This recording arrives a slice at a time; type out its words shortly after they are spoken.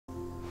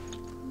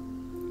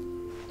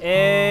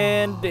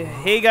And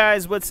hey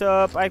guys, what's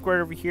up? Ike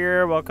right over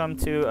here. Welcome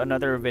to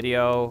another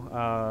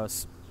video.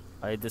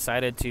 I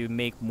decided to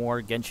make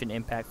more Genshin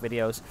Impact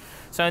videos.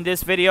 So in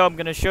this video, I'm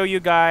gonna show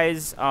you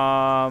guys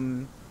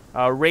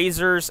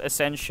Razor's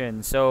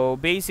Ascension. So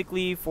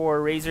basically,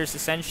 for Razor's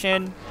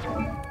Ascension,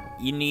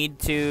 you need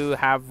to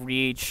have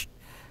reached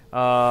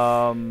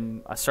a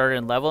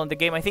certain level in the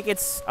game. I think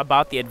it's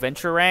about the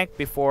adventure rank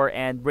before,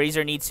 and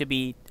Razor needs to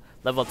be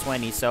level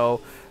 20. So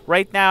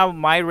right now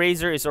my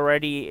Razor is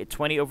already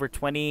 20 over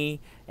 20,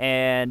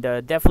 and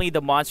definitely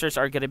the monsters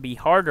are going to be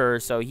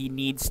harder, so he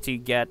needs to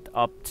get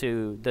up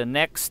to the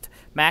next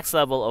max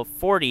level of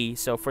 40.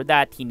 So for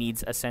that, he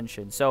needs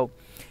Ascension. So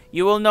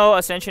you will know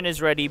Ascension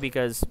is ready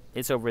because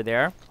it's over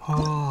there.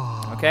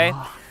 Okay,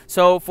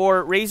 so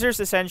for Razor's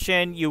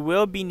Ascension, you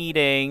will be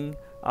needing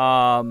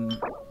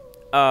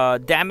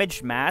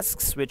damaged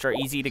masks, which are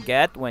easy to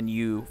get when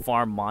you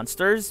farm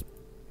monsters.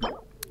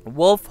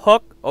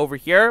 Wolfhook over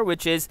here,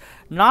 which is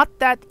not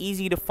that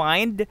easy to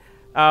find,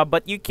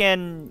 but you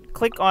can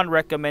click on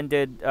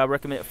recommended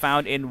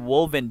found in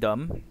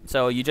Wolvendom.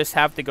 So you just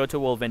have to go to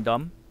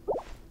Wolvendom,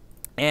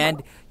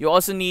 and you will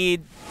also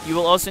need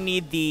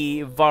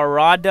the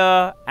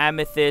Vardaj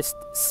Amethyst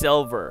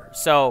Silver.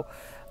 So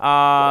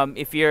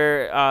if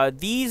you're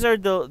these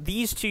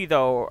two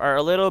though are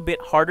a little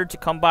bit harder to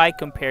come by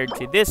compared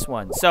to this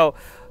one. So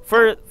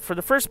for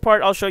the first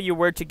part, I'll show you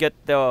where to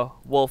get the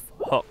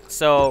Wolfhook.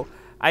 So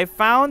I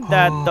found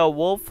that the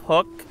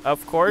Wolfhook,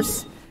 of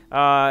course,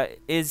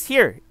 is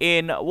here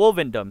in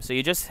Wolvendom. So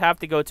you just have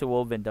to go to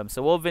Wolvendom.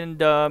 So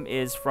Wolvendom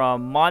is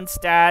from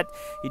Mondstadt.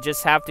 You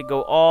just have to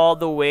go all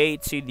the way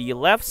to the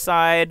left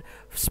side,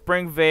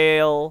 Spring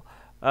Valley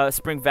or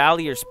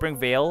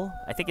Springvale.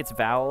 I think it's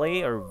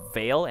Valley or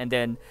Vale, and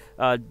then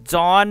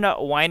Dawn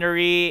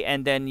Winery,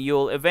 and then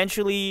you'll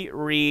eventually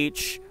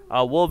reach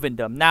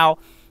Wolvendom. Now,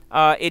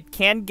 it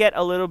can get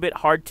a little bit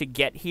hard to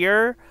get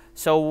here.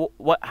 So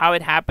how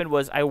it happened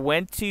was I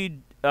went to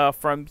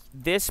from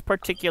this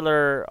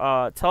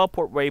particular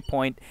teleport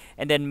waypoint,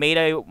 and then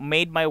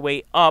made my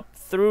way up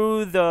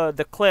through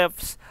the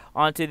cliffs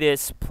onto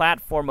this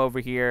platform over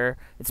here.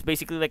 It's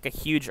basically like a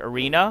huge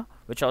arena,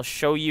 which I'll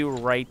show you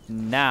right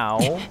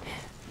now.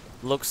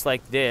 Looks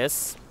like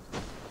this.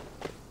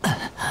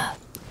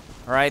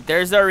 Alright,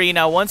 there's the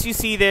arena. Once you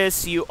see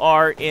this, you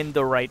are in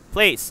the right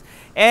place.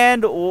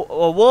 And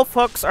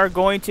Wolfhooks are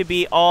going to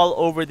be all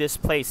over this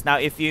place. Now,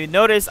 if you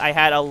notice, I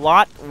had a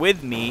lot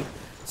with me,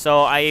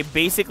 so I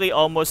basically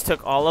almost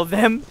took all of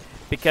them,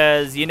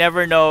 because you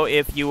never know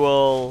if you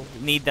will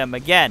need them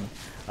again.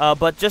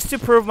 But just to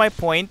prove my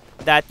point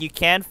that you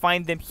can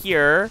find them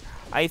here,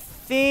 I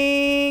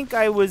think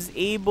I was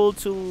able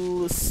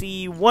to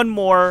see one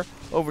more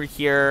over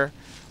here.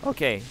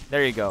 Okay,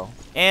 there you go.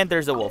 And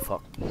there's a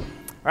Wolfhook.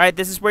 Alright,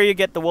 this is where you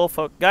get the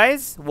Wolfhook,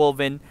 guys.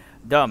 Wolvendom.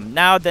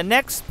 Now, the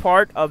next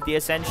part of the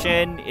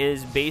Ascension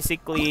is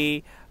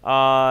basically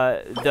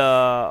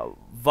the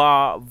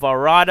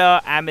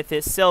Vardaj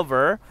Amethyst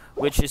Silver,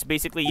 which is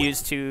basically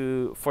used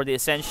for the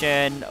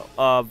Ascension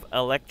of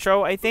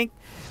Electro, I think,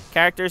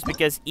 characters,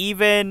 because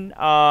even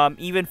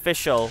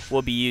Fischl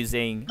will be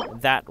using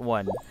that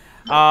one.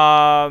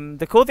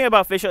 The cool thing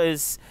about Fischl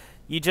is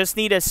you just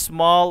need a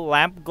small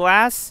lamp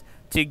glass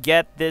to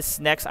get this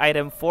next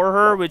item for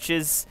her, which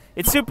is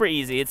super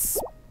easy.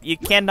 You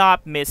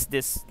cannot miss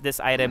this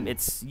item.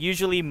 It's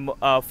usually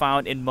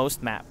found in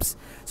most maps.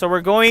 So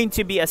we're going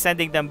to be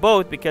ascending them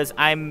both, because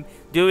I'm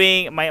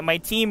doing my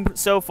team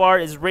so far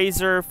is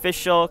Razor,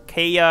 Fischl,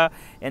 Kaya,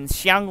 and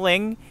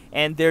Xiangling,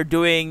 and they're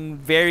doing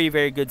very,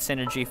 very good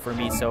synergy for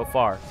me so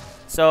far.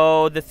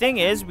 So the thing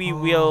is,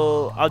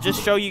 I'll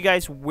just show you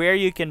guys where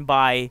you can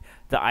buy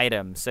the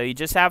items. So you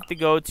just have to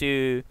go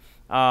to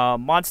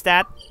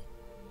Mondstadt,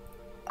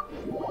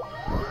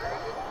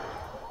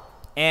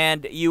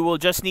 and you will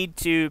just need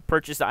to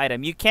purchase the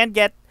item. You can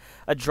get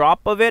a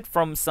drop of it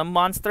from some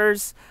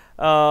monsters,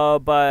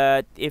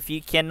 but if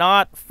you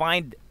cannot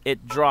find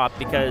it drop,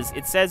 because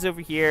it says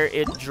over here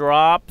it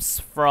drops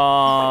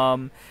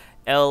from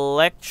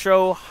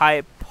Electro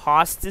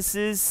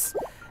Hypothesis,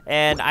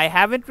 and I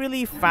haven't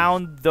really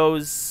found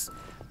those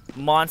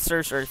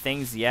monsters or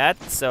things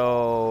yet,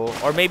 so,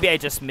 or maybe I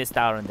just missed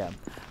out on them.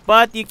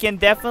 But you can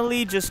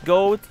definitely just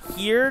go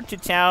here to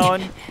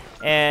town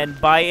and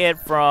buy it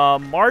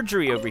from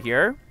Marjorie over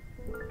here.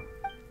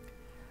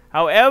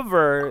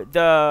 However,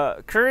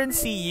 the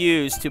currency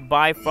used to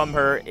buy from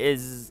her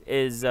is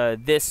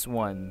this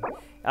one,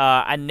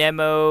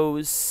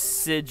 Anemo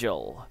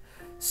Sigil.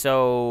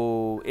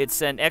 So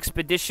it's an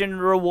expedition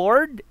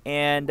reward,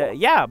 and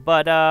yeah,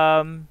 but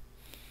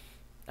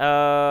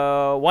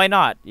why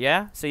not?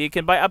 Yeah, so you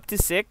can buy up to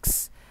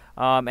 6,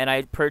 and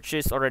I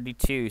purchased already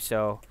 2.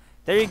 So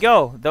there you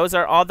go. Those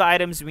are all the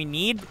items we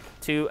need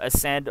to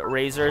ascend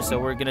Razor. So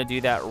we're gonna do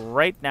that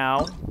right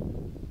now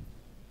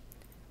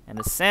and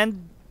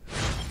ascend.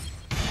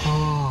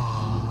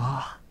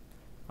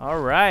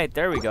 Alright,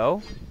 there we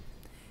go.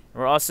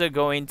 We're also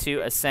going to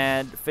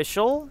ascend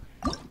Fischl.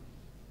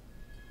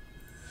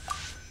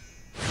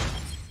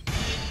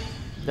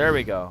 There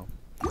we go.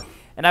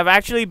 And I've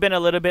actually been a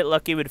little bit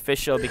lucky with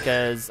Fischl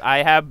because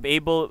I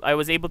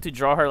was able to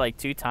draw her like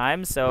 2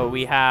 times. So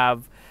we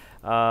have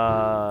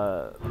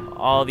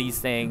all these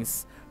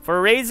things. For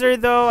Razor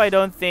though, I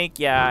don't think.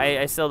 Yeah,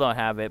 I still don't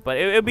have it. But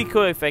it would be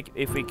cool if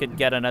we could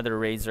get another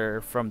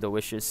Razor from the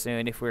wishes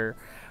soon. If we're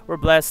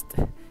blessed.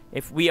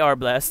 If we are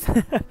blessed.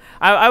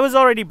 I was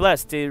already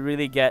blessed to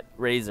really get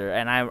Razor,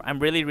 and I'm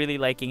really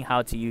liking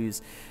how to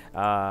use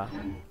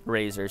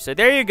Razor. So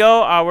there you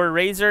go. Our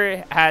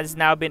Razor has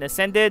now been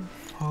ascended.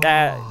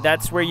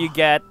 That's where you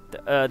get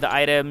the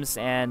items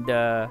and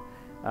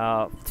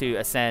to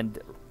ascend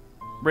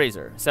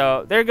Razor.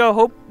 So there you go.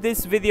 Hope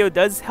this video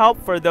does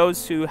help for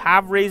those who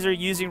have Razor,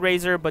 using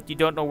Razor, but you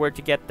don't know where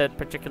to get that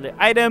particular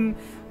item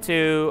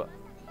to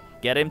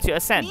get him to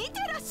ascend.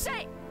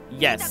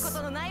 Yes.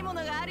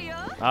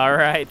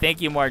 Alright,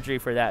 thank you, Marjorie,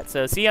 for that.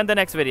 So see you on the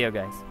next video,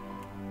 guys.